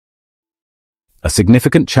A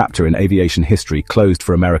significant chapter in aviation history closed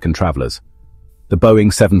for American travelers. The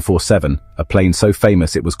Boeing 747, a plane so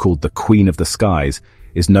famous it was called the Queen of the Skies,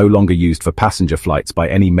 is no longer used for passenger flights by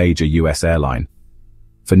any major US airline.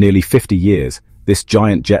 For nearly 50 years, this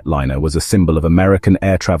giant jetliner was a symbol of American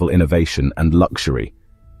air travel innovation and luxury.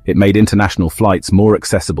 It made international flights more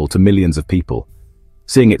accessible to millions of people.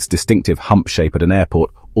 Seeing its distinctive hump shape at an airport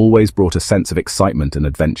always brought a sense of excitement and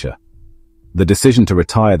adventure. The decision to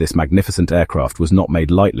retire this magnificent aircraft was not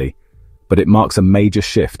made lightly, but it marks a major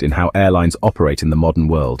shift in how airlines operate in the modern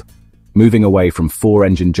world, moving away from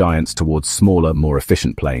four-engine giants towards smaller, more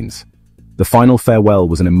efficient planes. The final farewell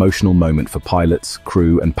was an emotional moment for pilots,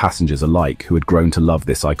 crew, and passengers alike who had grown to love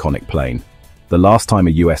this iconic plane. The last time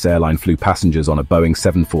a US airline flew passengers on a Boeing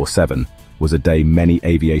 747 was a day many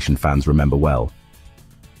aviation fans remember well.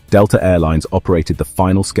 Delta Airlines operated the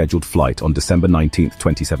final scheduled flight on December 19,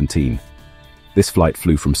 2017. This flight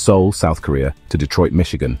flew from Seoul, South Korea, to Detroit,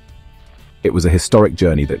 Michigan. It was a historic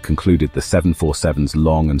journey that concluded the 747's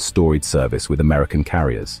long and storied service with American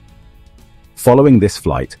carriers. Following this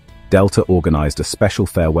flight, Delta organized a special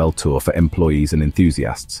farewell tour for employees and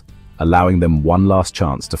enthusiasts, allowing them one last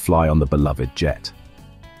chance to fly on the beloved jet.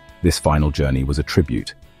 This final journey was a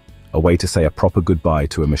tribute, a way to say a proper goodbye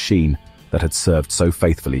to a machine that had served so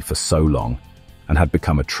faithfully for so long and had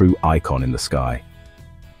become a true icon in the sky.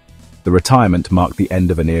 The retirement marked the end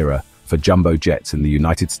of an era for jumbo jets in the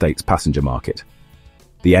United States passenger market.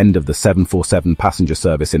 The end of the 747 passenger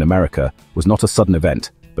service in America was not a sudden event,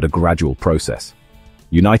 but a gradual process.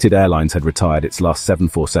 United Airlines had retired its last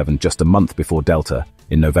 747 just a month before Delta,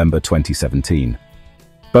 in November 2017.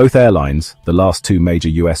 Both airlines, the last two major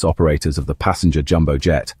US operators of the passenger jumbo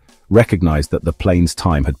jet, recognized that the plane's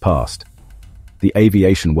time had passed. The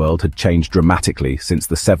aviation world had changed dramatically since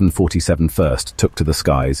the 747 first took to the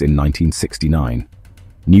skies in 1969.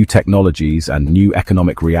 New technologies and new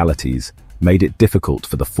economic realities made it difficult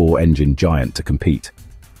for the four-engine giant to compete.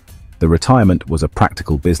 The retirement was a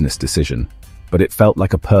practical business decision, but it felt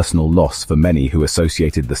like a personal loss for many who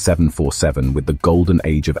associated the 747 with the golden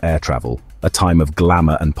age of air travel, a time of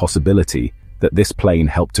glamour and possibility that this plane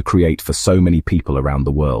helped to create for so many people around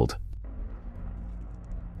the world.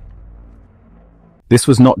 This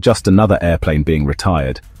was not just another airplane being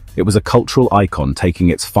retired, it was a cultural icon taking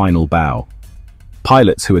its final bow.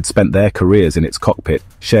 Pilots who had spent their careers in its cockpit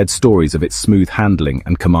shared stories of its smooth handling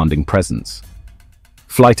and commanding presence.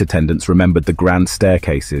 Flight attendants remembered the grand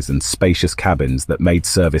staircases and spacious cabins that made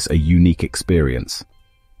service a unique experience.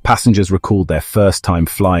 Passengers recalled their first time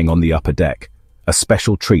flying on the upper deck, a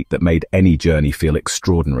special treat that made any journey feel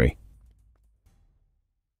extraordinary.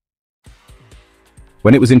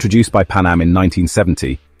 When it was introduced by Pan Am in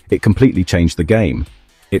 1970, it completely changed the game.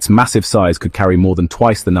 Its massive size could carry more than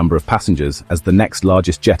twice the number of passengers as the next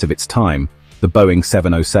largest jet of its time, the Boeing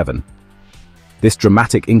 707. This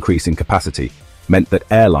dramatic increase in capacity meant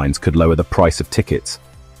that airlines could lower the price of tickets,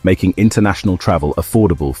 making international travel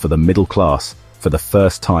affordable for the middle class for the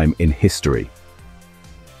first time in history.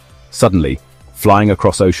 Suddenly, flying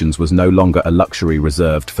across oceans was no longer a luxury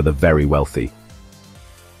reserved for the very wealthy.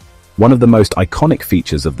 One of the most iconic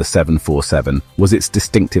features of the 747 was its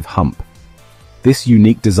distinctive hump. This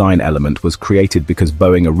unique design element was created because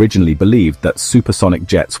Boeing originally believed that supersonic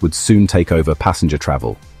jets would soon take over passenger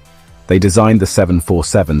travel. They designed the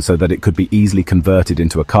 747 so that it could be easily converted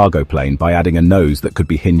into a cargo plane by adding a nose that could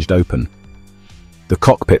be hinged open. The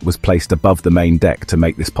cockpit was placed above the main deck to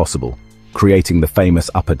make this possible, creating the famous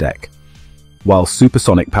upper deck. While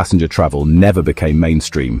supersonic passenger travel never became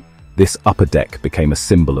mainstream, this upper deck became a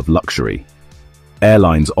symbol of luxury.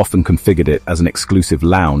 Airlines often configured it as an exclusive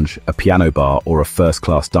lounge, a piano bar, or a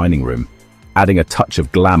first-class dining room, adding a touch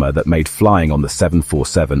of glamour that made flying on the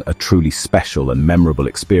 747 a truly special and memorable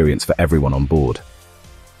experience for everyone on board.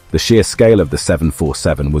 The sheer scale of the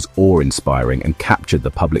 747 was awe-inspiring and captured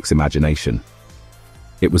the public's imagination.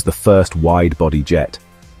 It was the first wide-body jet,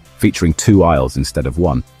 featuring two aisles instead of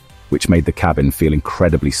one, which made the cabin feel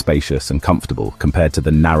incredibly spacious and comfortable compared to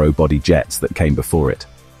the narrow-body jets that came before it.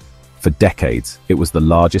 For decades, it was the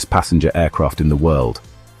largest passenger aircraft in the world,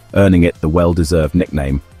 earning it the well-deserved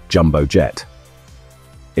nickname Jumbo Jet.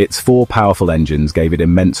 Its four powerful engines gave it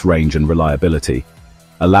immense range and reliability,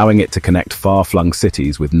 allowing it to connect far-flung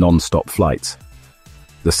cities with non-stop flights.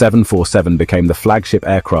 The 747 became the flagship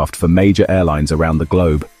aircraft for major airlines around the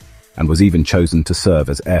globe, and was even chosen to serve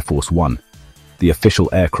as Air Force One, the official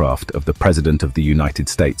aircraft of the President of the United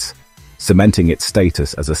States, cementing its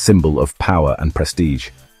status as a symbol of power and prestige.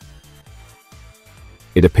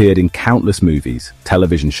 It appeared in countless movies,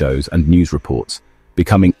 television shows, and news reports,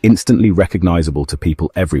 becoming instantly recognizable to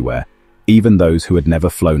people everywhere, even those who had never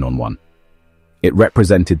flown on one. It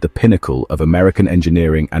represented the pinnacle of American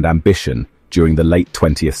engineering and ambition during the late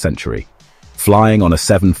 20th century. Flying on a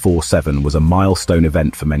 747 was a milestone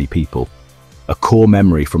event for many people, a core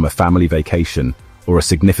memory from a family vacation or a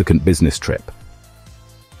significant business trip.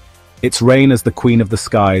 Its reign as the Queen of the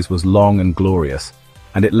Skies was long and glorious,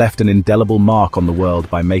 and it left an indelible mark on the world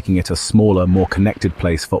by making it a smaller, more connected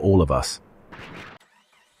place for all of us.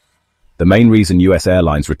 The main reason US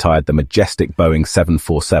airlines retired the majestic Boeing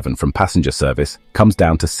 747 from passenger service comes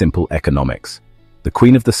down to simple economics. The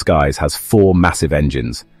Queen of the Skies has 4 massive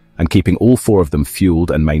engines, and keeping all 4 of them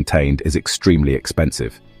fueled and maintained is extremely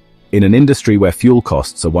expensive. In an industry where fuel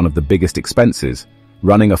costs are one of the biggest expenses,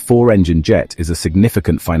 running a 4-engine jet is a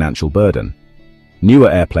significant financial burden.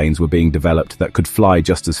 Newer airplanes were being developed that could fly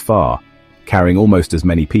just as far, carrying almost as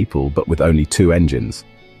many people but with only 2 engines.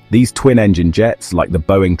 These twin-engine jets, like the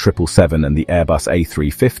Boeing 777 and the Airbus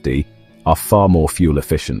A350, are far more fuel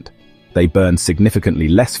efficient. They burn significantly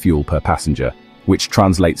less fuel per passenger, which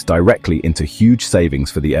translates directly into huge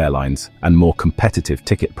savings for the airlines and more competitive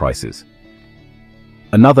ticket prices.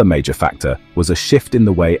 Another major factor was a shift in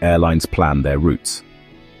the way airlines plan their routes.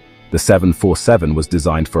 The 747 was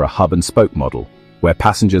designed for a hub-and-spoke model, where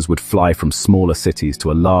passengers would fly from smaller cities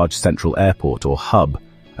to a large central airport or hub,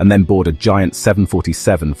 and then board a giant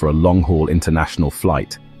 747 for a long-haul international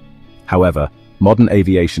flight. However, modern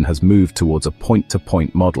aviation has moved towards a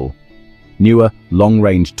point-to-point model. Newer,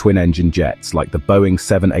 long-range twin-engine jets like the Boeing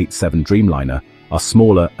 787 Dreamliner are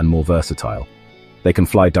smaller and more versatile. They can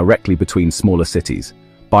fly directly between smaller cities,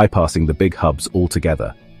 bypassing the big hubs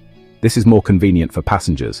altogether. This is more convenient for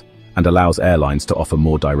passengers and allows airlines to offer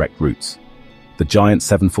more direct routes. The giant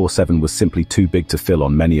 747 was simply too big to fill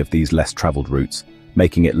on many of these less-traveled routes,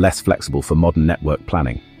 making it less flexible for modern network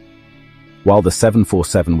planning. While the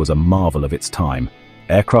 747 was a marvel of its time,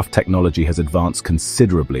 aircraft technology has advanced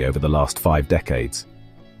considerably over the last 5 decades.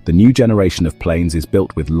 The new generation of planes is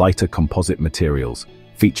built with lighter composite materials,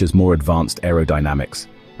 features more advanced aerodynamics,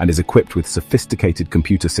 and is equipped with sophisticated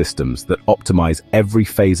computer systems that optimize every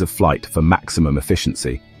phase of flight for maximum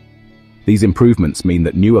efficiency. These improvements mean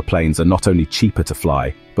that newer planes are not only cheaper to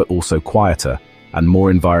fly, but also quieter and more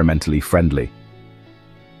environmentally friendly.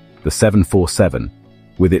 The 747,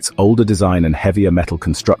 with its older design and heavier metal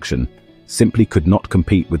construction, simply could not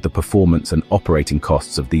compete with the performance and operating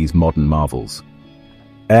costs of these modern marvels.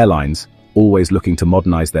 Airlines, always looking to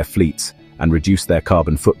modernize their fleets and reduce their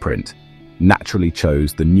carbon footprint, naturally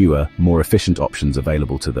chose the newer, more efficient options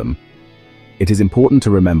available to them. It is important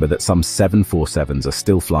to remember that some 747s are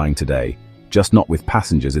still flying today, just not with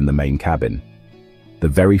passengers in the main cabin. The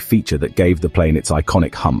very feature that gave the plane its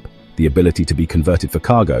iconic hump, the ability to be converted for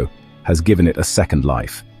cargo, has given it a second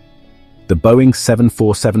life. The Boeing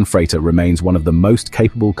 747 freighter remains one of the most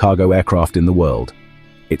capable cargo aircraft in the world.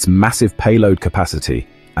 Its massive payload capacity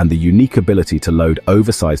and the unique ability to load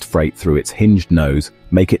oversized freight through its hinged nose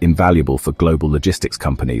make it invaluable for global logistics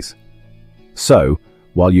companies. So,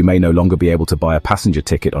 while you may no longer be able to buy a passenger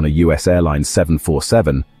ticket on a US Airlines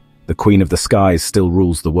 747, the Queen of the Skies still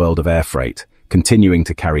rules the world of air freight, continuing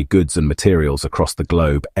to carry goods and materials across the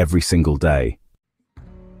globe every single day.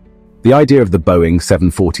 The idea of the Boeing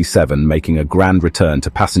 747 making a grand return to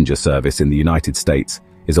passenger service in the United States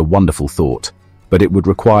is a wonderful thought, but it would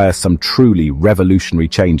require some truly revolutionary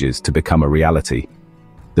changes to become a reality.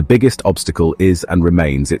 The biggest obstacle is and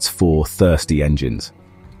remains its 4 thirsty engines.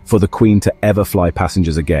 For the Queen to ever fly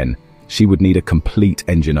passengers again, she would need a complete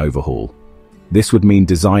engine overhaul. This would mean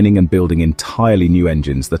designing and building entirely new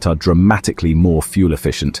engines that are dramatically more fuel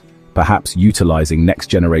efficient, perhaps utilizing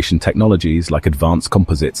next-generation technologies like advanced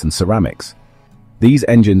composites and ceramics. These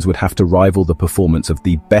engines would have to rival the performance of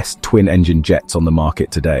the best twin-engine jets on the market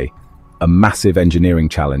today, a massive engineering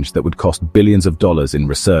challenge that would cost billions of dollars in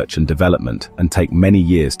research and development and take many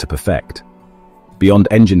years to perfect. Beyond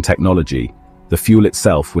engine technology, the fuel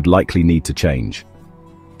itself would likely need to change.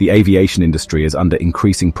 The aviation industry is under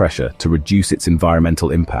increasing pressure to reduce its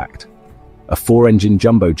environmental impact. A 4-engine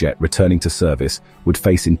jumbo jet returning to service would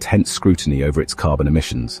face intense scrutiny over its carbon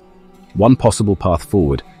emissions. One possible path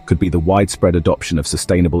forward could be the widespread adoption of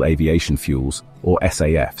sustainable aviation fuels, or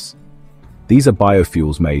SAFs. These are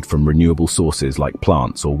biofuels made from renewable sources like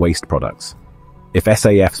plants or waste products. If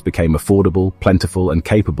SAFs became affordable, plentiful, and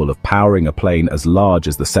capable of powering a plane as large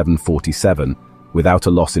as the 747 without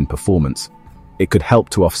a loss in performance, it could help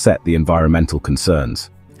to offset the environmental concerns.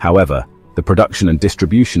 However, the production and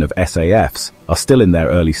distribution of SAFs are still in their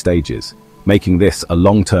early stages, making this a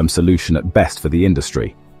long-term solution at best for the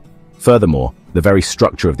industry. Furthermore, the very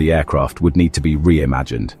structure of the aircraft would need to be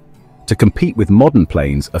reimagined. To compete with modern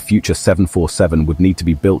planes, a future 747 would need to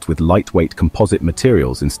be built with lightweight composite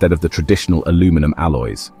materials instead of the traditional aluminum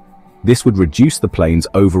alloys. This would reduce the plane's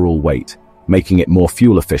overall weight, making it more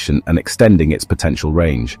fuel efficient and extending its potential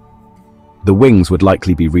range. The wings would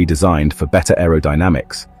likely be redesigned for better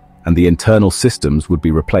aerodynamics, and the internal systems would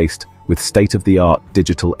be replaced with state-of-the-art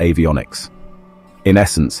digital avionics. In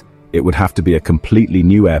essence, it would have to be a completely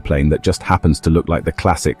new airplane that just happens to look like the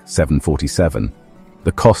classic 747.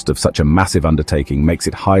 The cost of such a massive undertaking makes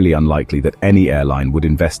it highly unlikely that any airline would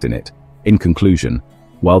invest in it. In conclusion,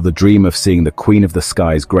 while the dream of seeing the Queen of the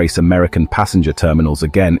Skies grace American passenger terminals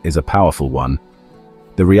again is a powerful one,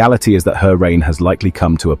 the reality is that her reign has likely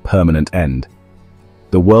come to a permanent end.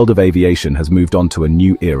 The world of aviation has moved on to a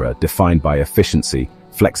new era defined by efficiency,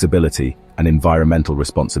 flexibility, and environmental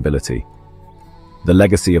responsibility. The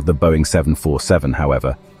legacy of the Boeing 747,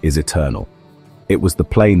 however, is eternal. It was the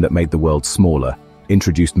plane that made the world smaller,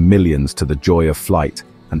 introduced millions to the joy of flight,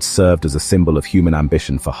 and served as a symbol of human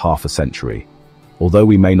ambition for half a century. Although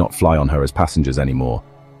we may not fly on her as passengers anymore,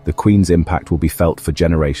 the Queen's impact will be felt for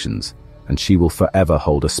generations, and she will forever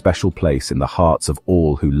hold a special place in the hearts of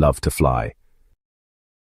all who love to fly.